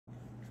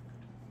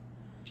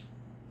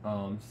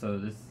So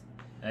this,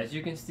 as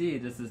you can see,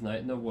 this is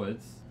Night in the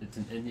Woods. It's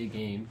an indie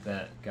game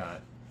that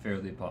got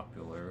fairly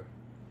popular.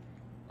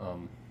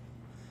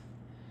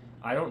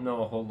 I don't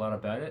know a whole lot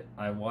about it.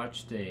 I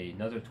watched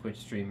another Twitch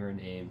streamer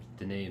named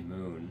Danae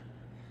Moon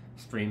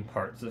stream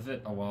parts of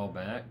it a while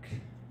back,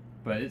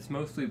 but it's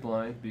mostly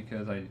blind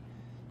because I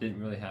didn't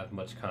really have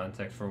much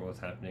context for what was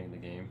happening in the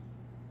game.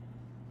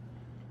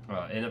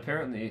 And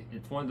apparently,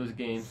 it's one of those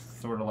games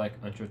sort of like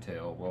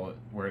Undertale,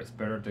 where it's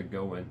better to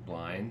go in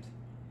blind,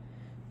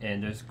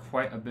 and there's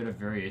quite a bit of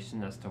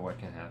variation as to what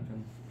can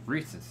happen.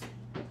 Reese's.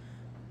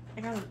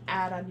 I got an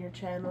ad on your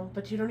channel,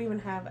 but you don't even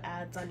have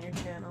ads on your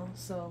channel,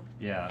 so...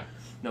 Yeah.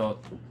 No,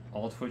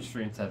 all Twitch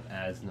streams have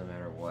ads no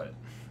matter what,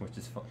 which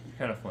is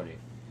kind of funny.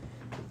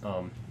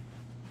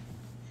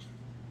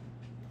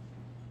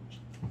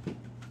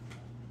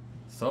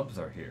 Subs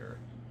are here.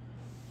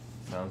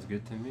 Sounds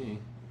good to me.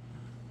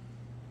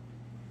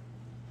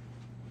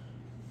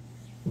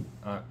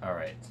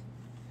 Alright.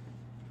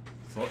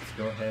 So let's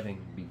go ahead and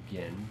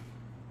begin.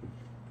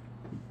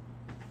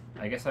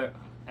 I guess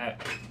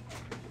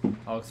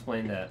I'll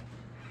explain that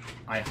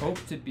I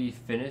hope to be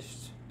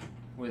finished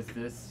with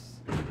this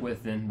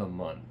within the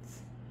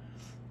month.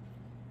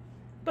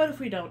 But if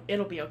we don't,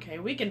 it'll be okay.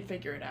 We can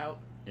figure it out.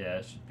 Yeah,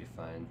 it should be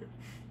fine.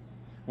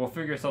 We'll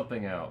figure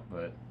something out,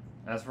 but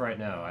as for right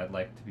now, I'd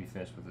like to be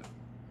finished with it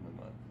in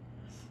the month.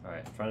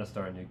 Alright, I'm trying to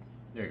start a new...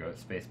 There you go,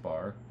 space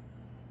bar.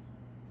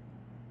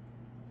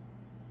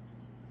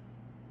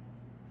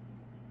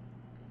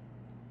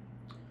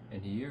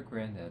 And the year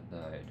Granddad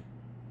died.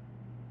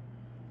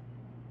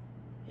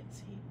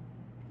 See.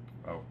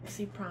 Oh.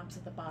 See prompts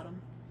at the bottom.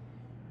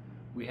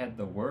 We had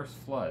the worst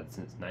flood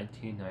since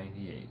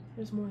 1998.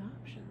 There's more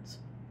options.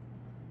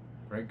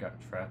 Greg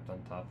got trapped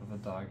on top of a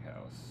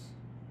doghouse.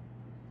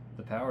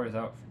 The power is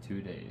out for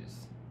 2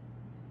 days.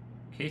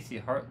 Casey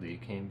Hartley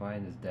came by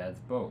in his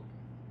dad's boat,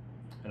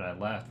 and I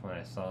laughed when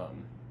I saw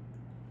him.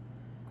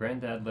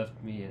 Granddad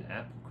left me an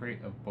apple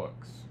crate of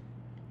books.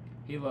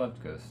 He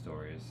loved ghost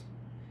stories,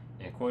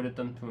 and quoted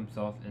them to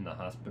himself in the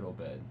hospital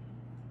bed.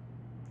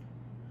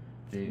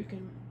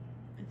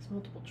 It's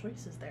multiple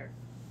choices there.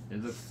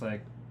 It looks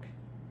like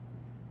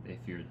they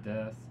feared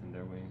death and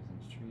their wings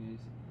and trees.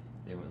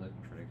 They went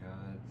looking for the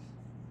gods.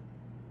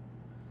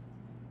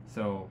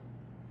 So,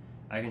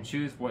 I can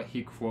choose what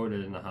he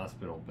quoted in the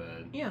hospital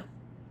bed. Yeah.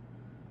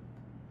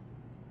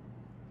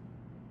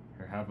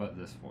 Or how about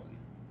this one?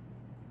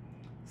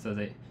 So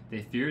they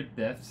feared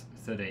death,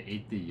 so they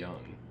ate the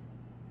young.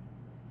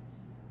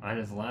 On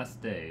his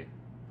last day,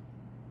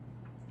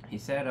 he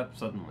sat up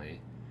suddenly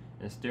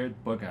and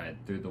stared bug-eyed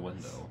through the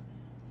window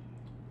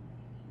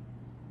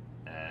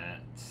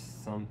at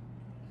something.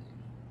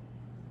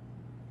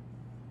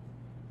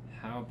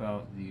 How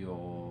about the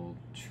old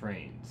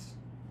trains?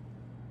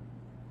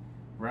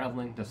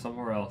 Rattling to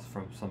somewhere else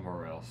from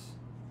somewhere else.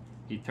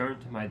 He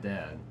turned to my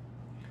dad,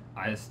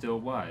 eyes still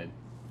wide.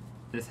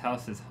 "This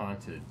house is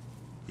haunted,"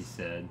 he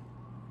said,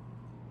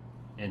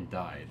 and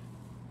died.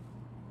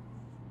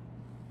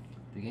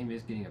 The game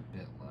is getting a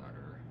bit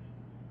louder.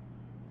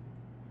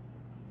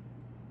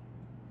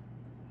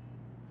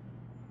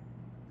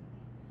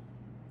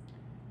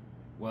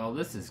 Well,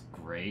 this is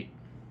great.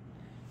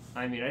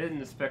 I mean, I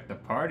didn't expect a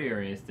party or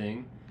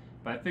anything,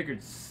 but I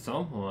figured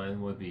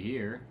someone would be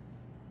here.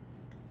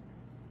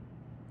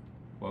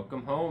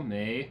 Welcome home,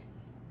 May.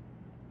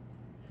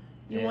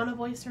 You want to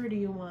voice her, or do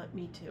you want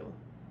me to?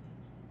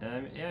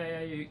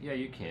 Yeah,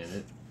 you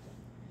can.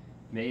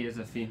 May is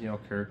a female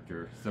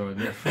character, so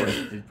therefore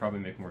it'd probably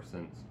make more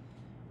sense.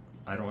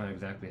 I don't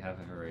exactly have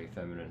a very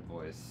feminine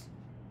voice.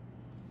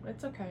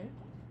 It's okay.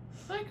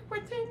 I can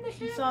pretend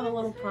to You saw the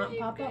little prompt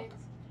pop up?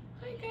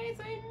 Hi guys,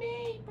 I'm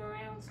May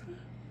Borowski.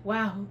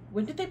 Wow,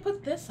 when did they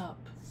put this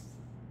up?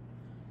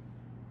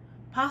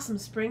 Possum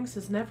Springs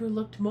has never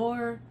looked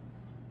more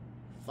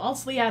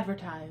falsely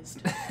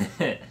advertised.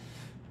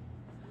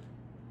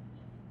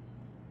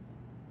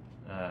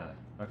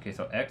 Okay,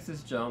 so X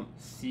is jump,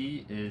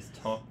 C is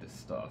talk to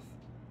stuff.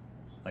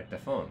 Like the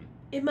phone.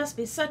 It must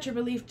be such a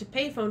relief to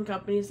payphone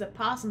companies that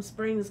Possum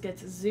Springs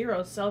gets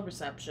 0 cell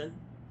reception.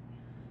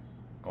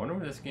 I wonder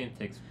where this game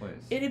takes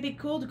place. It'd be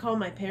cool to call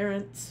my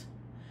parents.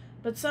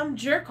 But some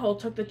jerkhole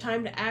took the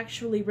time to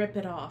actually rip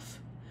it off.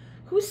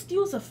 Who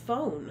steals a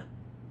phone?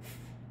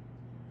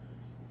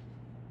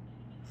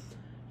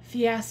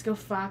 Fiasco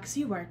Fox,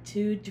 you are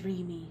too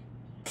dreamy.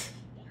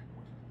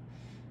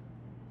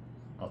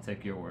 I'll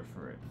take your word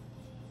for it.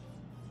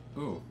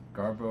 Ooh,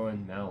 Garbo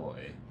and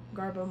Malloy.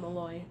 Garbo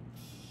Malloy.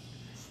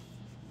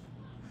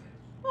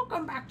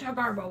 Welcome back to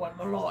Garbo and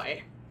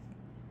Malloy.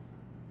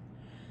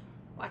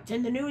 What's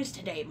in the news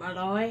today,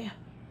 Malloy?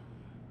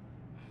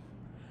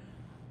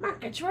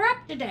 Markets were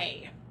up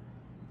today.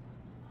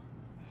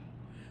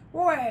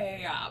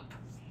 Way up.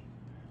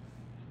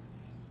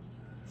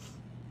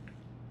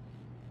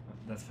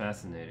 That's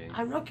fascinating.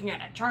 I'm looking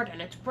at a chart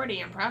and it's pretty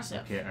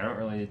impressive. Okay, I don't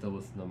really need to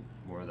listen to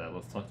more of that.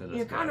 Let's talk to this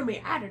The guy.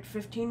 economy added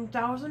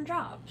 15,000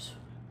 jobs.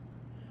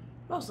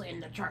 Mostly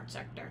in the chart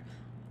sector.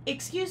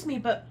 Excuse me,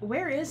 but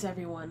where is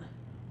everyone?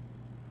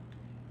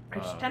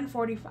 It's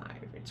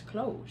 10:45. It's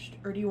closed.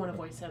 Or do you want to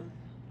voice him?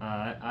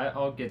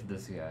 I'll get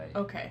this guy.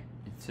 Okay.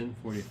 It's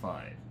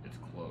 10:45. It's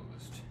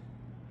closed.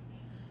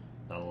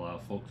 Not a lot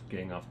of folks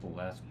getting off the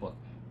last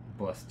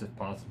bus to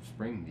Possum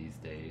Spring these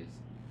days.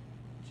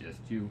 Just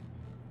you.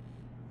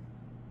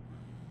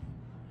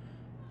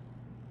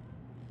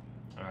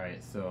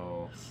 Alright,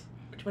 so...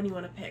 Which one do you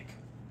want to pick?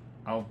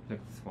 I'll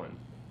pick this one.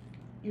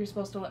 You're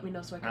supposed to let me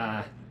know so I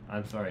can...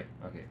 I'm sorry.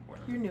 Okay,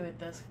 whatever. You're new at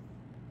this.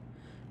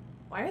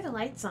 Why are the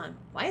lights on?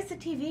 Why is the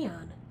TV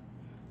on?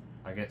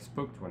 I get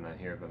spooked when I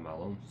hear about my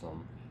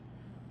lonesome.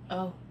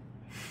 Oh.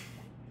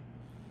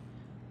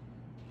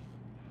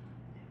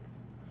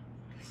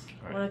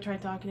 Right. Want to try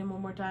talking to him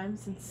one more time,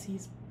 since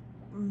he's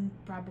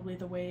probably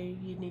the way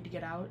you need to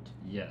get out?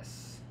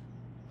 Yes.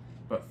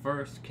 But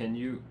first, can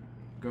you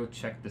go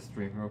check the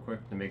stream real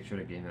quick to make sure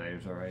the game audio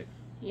is alright?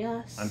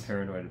 Yes. I'm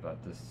paranoid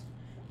about this.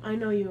 I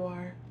know you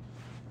are.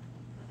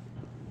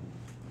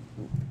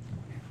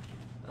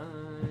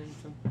 I'm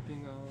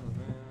jumping all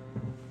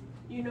around.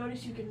 You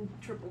notice you can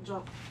triple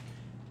jump.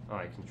 Oh,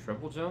 I can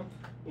triple jump?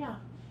 Yeah.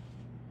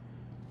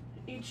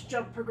 Each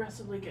jump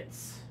progressively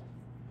gets...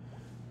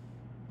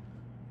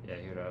 Yeah,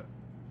 hear that.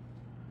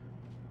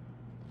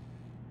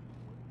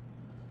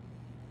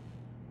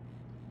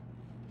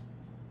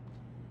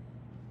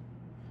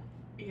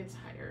 It gets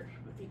higher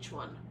with each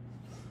one.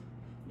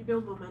 You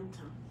build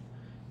momentum.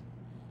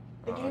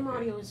 The Oh, game okay.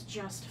 audio is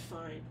just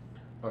fine.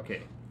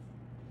 Okay.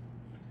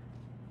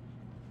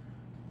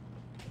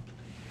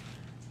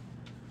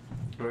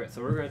 Alright,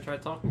 so we're gonna try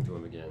talking to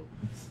him again.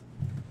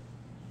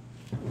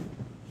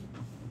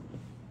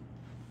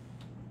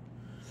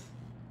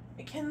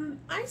 Can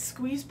I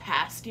squeeze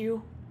past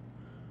you?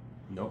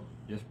 Nope,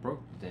 just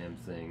broke the damn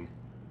thing.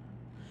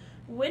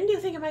 When do you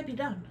think it might be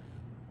done?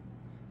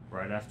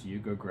 Right after you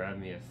go grab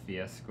me a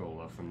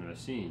Fiascola from the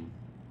machine.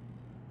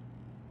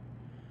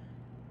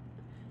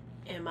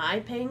 Am I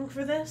paying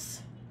for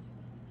this?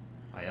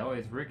 I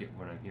always rig it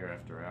when I'm here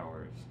after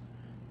hours.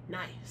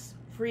 Nice.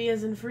 Free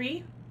as in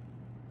free?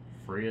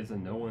 Free as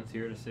in no one's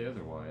here to say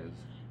otherwise.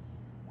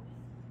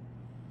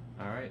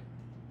 Alright.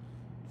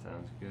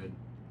 Sounds good.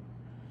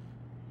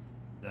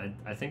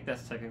 I think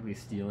that's technically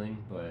stealing,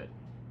 but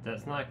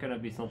that's not going to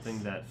be something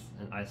that's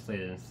an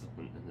isolated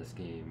incident in this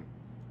game.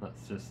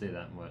 Let's just say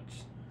that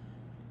much.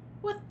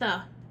 What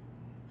the?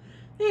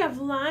 They have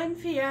lime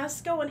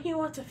fiasco and he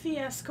wants a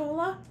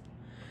fiascola?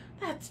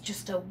 That's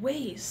just a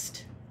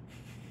waste.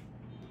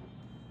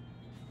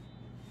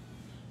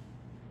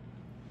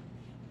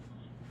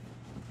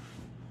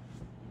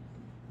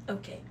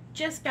 Okay,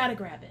 just gotta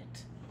grab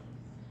it.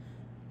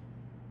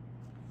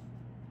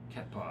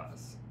 Cat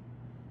paws.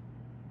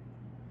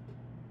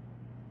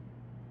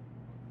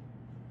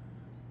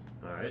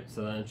 Alright,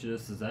 so that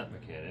introduces that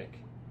mechanic.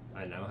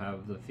 I now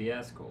have the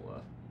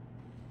Fiascola.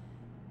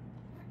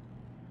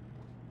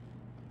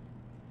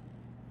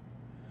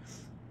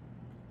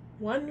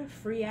 One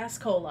free ass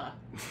cola.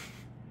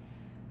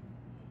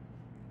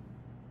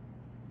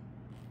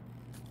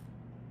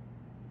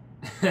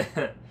 It's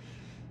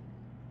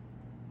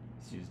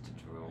used to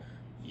drill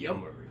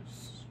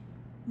yummers.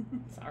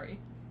 Sorry.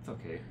 It's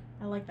okay.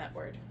 I like that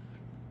word.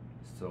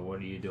 So what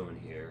are you doing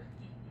here?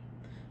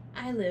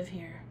 I live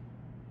here.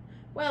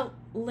 Well,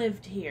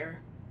 lived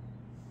here.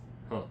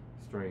 Huh,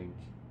 strange.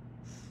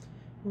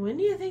 When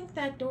do you think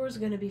that door's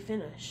gonna be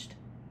finished?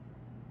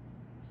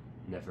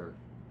 Never.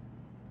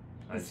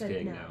 I I'm just said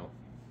kidding no. now.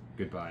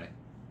 Goodbye.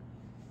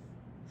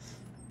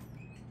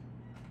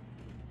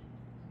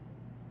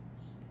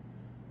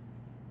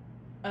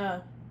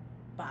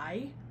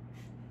 Bye?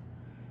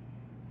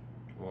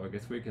 Well, I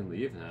guess we can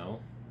leave now.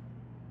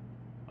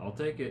 I'll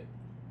take it.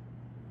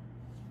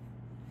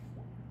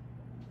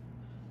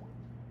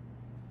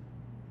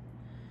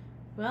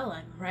 Well,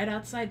 I'm right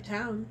outside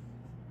town.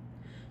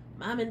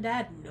 Mom and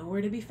Dad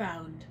nowhere to be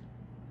found.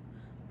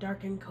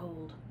 Dark and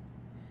cold.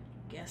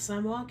 Guess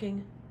I'm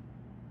walking.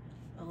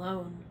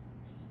 Alone.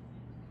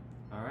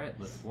 Alright,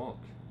 let's walk.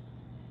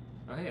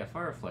 Oh hey, a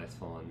firefly's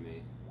following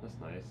me. That's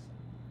nice.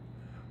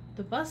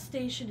 The bus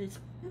station is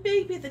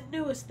maybe the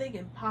newest thing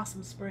in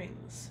Possum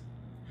Springs.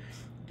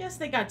 Guess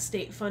they got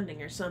state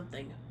funding or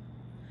something.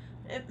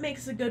 It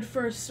makes a good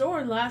first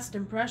or last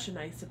impression,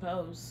 I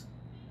suppose.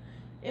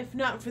 If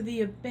not for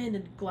the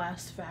abandoned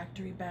glass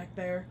factory back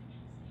there.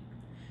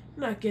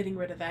 Not getting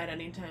rid of that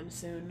anytime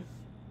soon.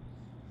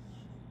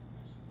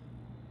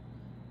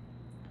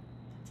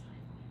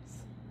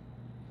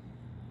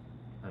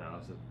 I know,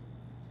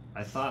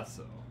 I thought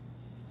so.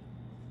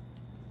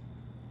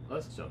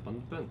 Let's jump on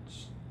the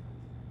bench.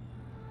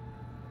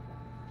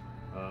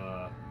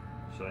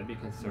 Should I be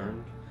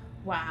concerned?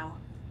 Wow.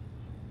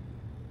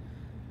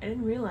 I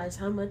didn't realize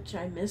how much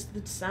I missed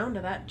the sound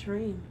of that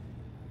train.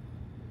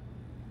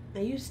 I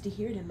used to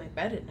hear it in my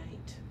bed at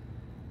night.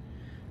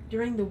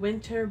 During the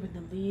winter when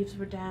the leaves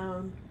were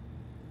down.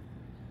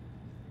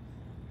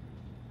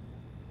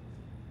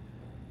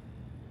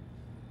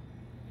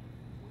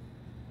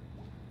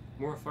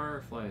 More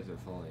fireflies are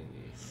following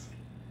me.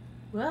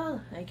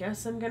 Well, I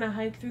guess I'm gonna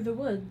hike through the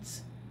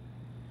woods.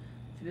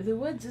 Through the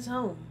woods is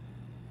home.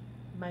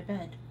 my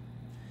bed,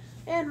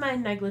 and my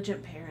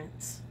negligent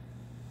parents.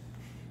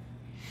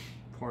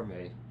 Poor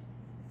May.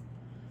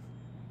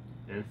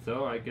 And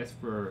so I guess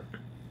we're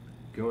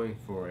going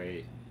for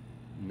a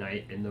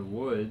night in the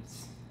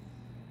woods.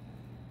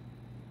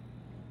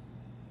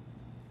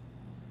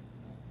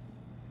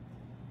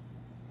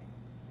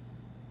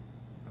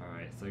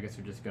 Alright, so I guess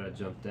we just gotta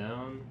jump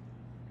down.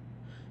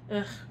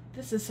 Ugh,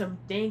 this is some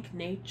dank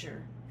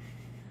nature.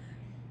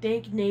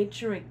 Dank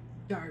nature and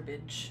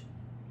garbage.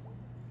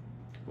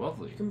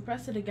 Lovely. You can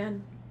press it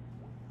again.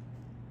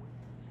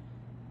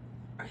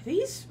 Are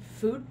these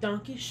food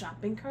donkey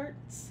shopping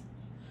carts?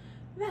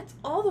 That's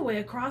all the way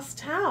across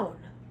town.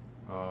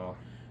 Oh.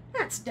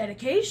 That's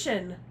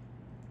dedication.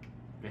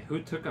 Man,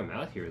 who took them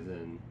out here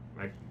then?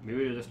 Like,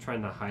 maybe they're just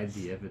trying to hide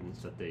the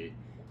evidence that they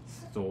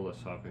stole the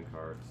shopping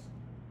carts.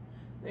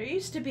 There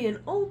used to be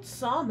an old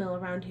sawmill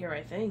around here,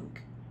 I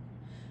think.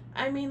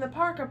 I mean, the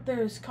park up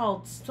there is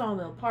called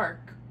Sawmill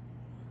Park.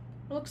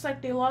 Looks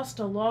like they lost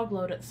a log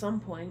load at some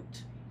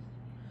point.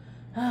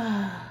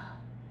 Gonna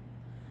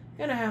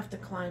have to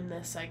climb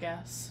this, I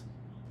guess.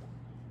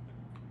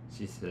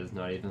 She says,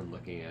 not even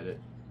looking at it.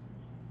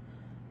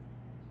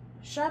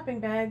 Shopping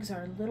bags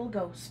are little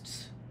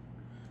ghosts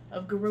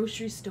of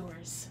grocery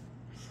stores,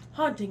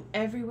 haunting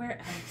everywhere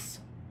else.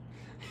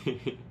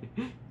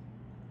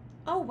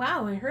 Oh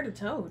wow, I heard a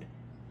toad.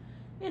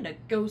 And a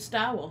ghost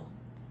owl.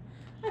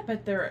 I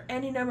bet there are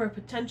any number of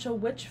potential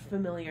witch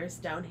familiars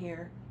down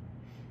here.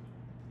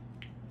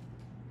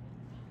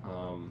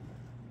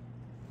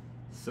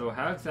 So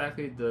how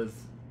exactly does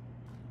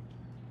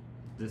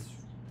the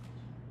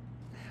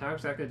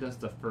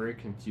furry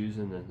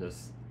confusion in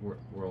this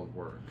world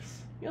work?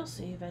 You'll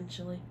see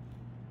eventually.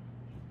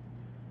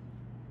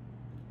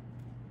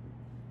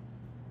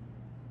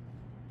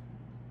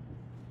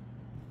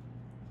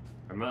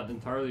 I'm not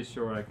entirely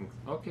sure what I can.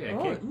 Okay,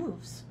 Oh, it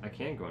moves. I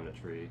can go in a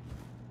tree.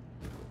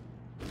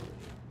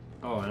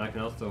 Oh, and I can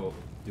also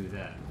do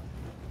that.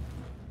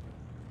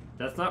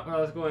 That's not what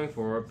I was going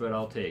for, but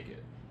I'll take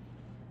it.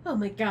 Oh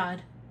my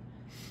god.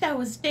 That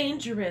was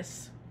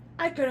dangerous.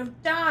 I could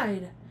have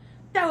died.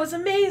 That was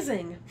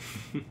amazing.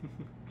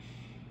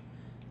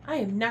 I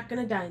am not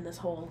gonna die in this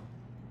hole.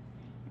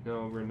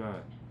 No, we're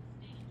not.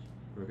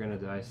 We're gonna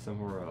die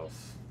somewhere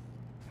else.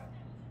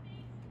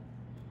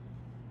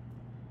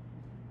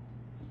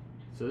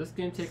 So this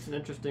game takes an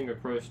interesting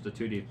approach to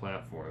 2D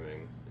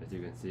platforming, as you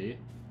can see.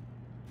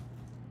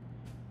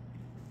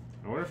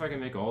 I wonder if I can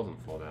make all of them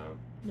fall down.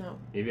 No.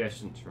 Maybe I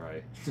shouldn't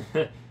try.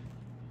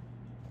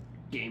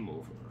 Game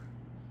over.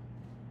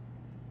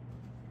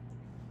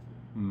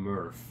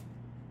 Murph.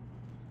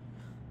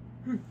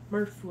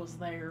 Murph was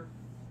there.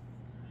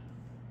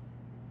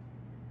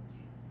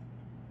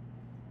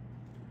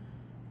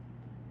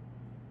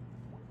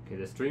 Okay,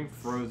 the stream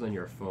froze on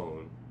your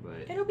phone,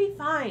 but It'll be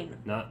fine.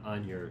 not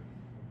on your...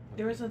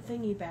 There was a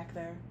thingy back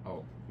there.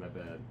 Oh, my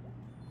bad.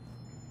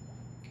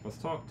 Let's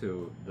talk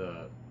to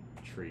the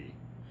tree.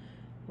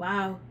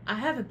 Wow, I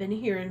haven't been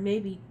here in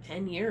maybe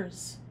 10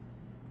 years.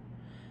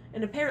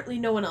 And apparently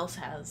no one else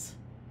has.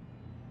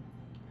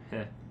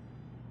 Heh.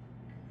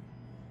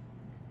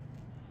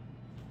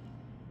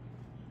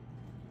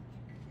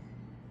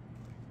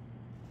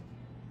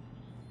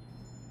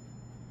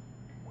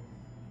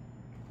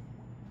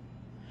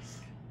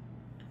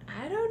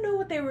 I don't know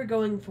what they were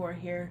going for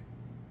here.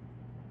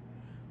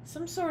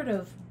 Some sort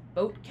of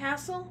boat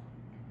castle?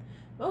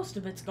 Most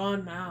of it's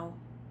gone now.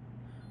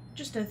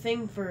 Just a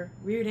thing for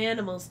weird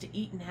animals to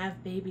eat and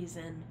have babies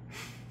in.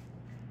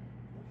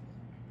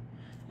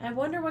 I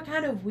wonder what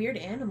kind of weird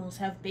animals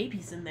have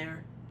babies in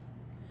there.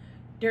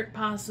 Dirt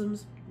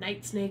possums,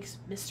 night snakes,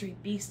 mystery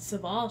beasts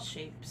of all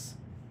shapes.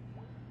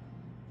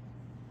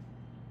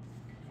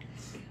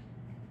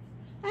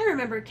 I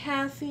remember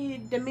Kathy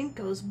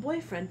Dominko's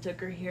boyfriend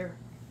took her here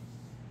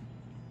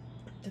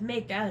to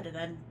make out and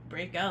then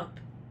break up.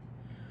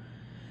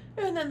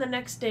 And then the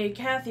next day,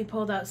 Kathy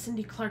pulled out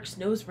Cindy Clark's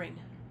nose ring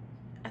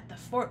at the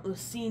Fort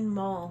Lucine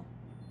Mall.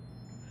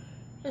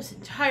 This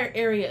entire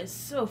area is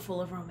so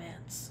full of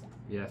romance.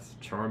 Yes,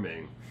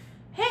 charming.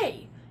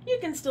 Hey, you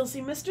can still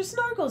see Mr.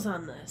 Snorkels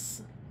on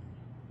this.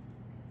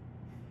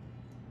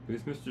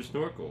 Who's Mr.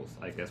 Snorkels?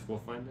 I guess we'll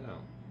find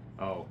out.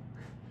 Oh,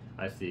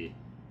 I see.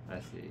 I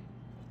see.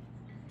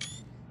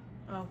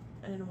 Oh,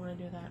 I didn't want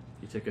to do that.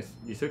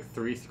 You took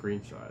 3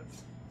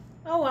 screenshots.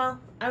 Oh well,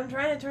 I'm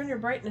trying to turn your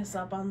brightness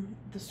up on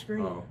the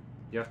screen. Oh,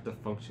 you have to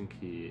function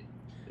key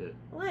it.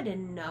 Well, I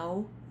didn't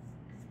know.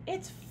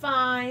 It's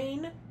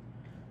fine.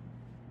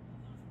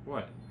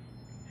 What?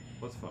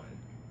 What's fine?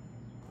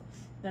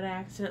 That I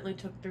accidentally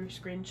took 3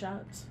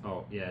 screenshots.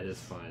 Oh, yeah, it is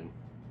fine.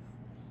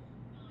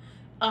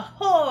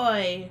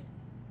 Ahoy!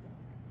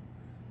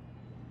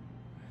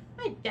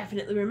 I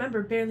definitely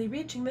remember barely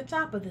reaching the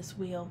top of this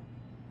wheel.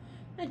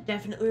 I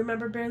definitely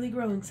remember barely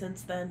growing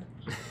since then.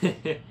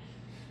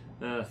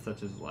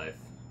 Such is life.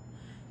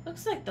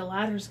 Looks like the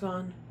ladder's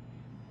gone.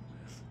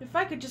 If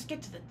I could just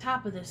get to the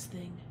top of this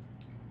thing.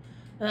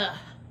 Ugh.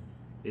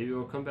 Maybe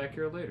we'll come back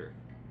here later.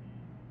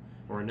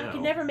 Or now. I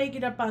could never make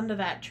it up onto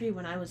that tree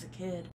when I was a kid.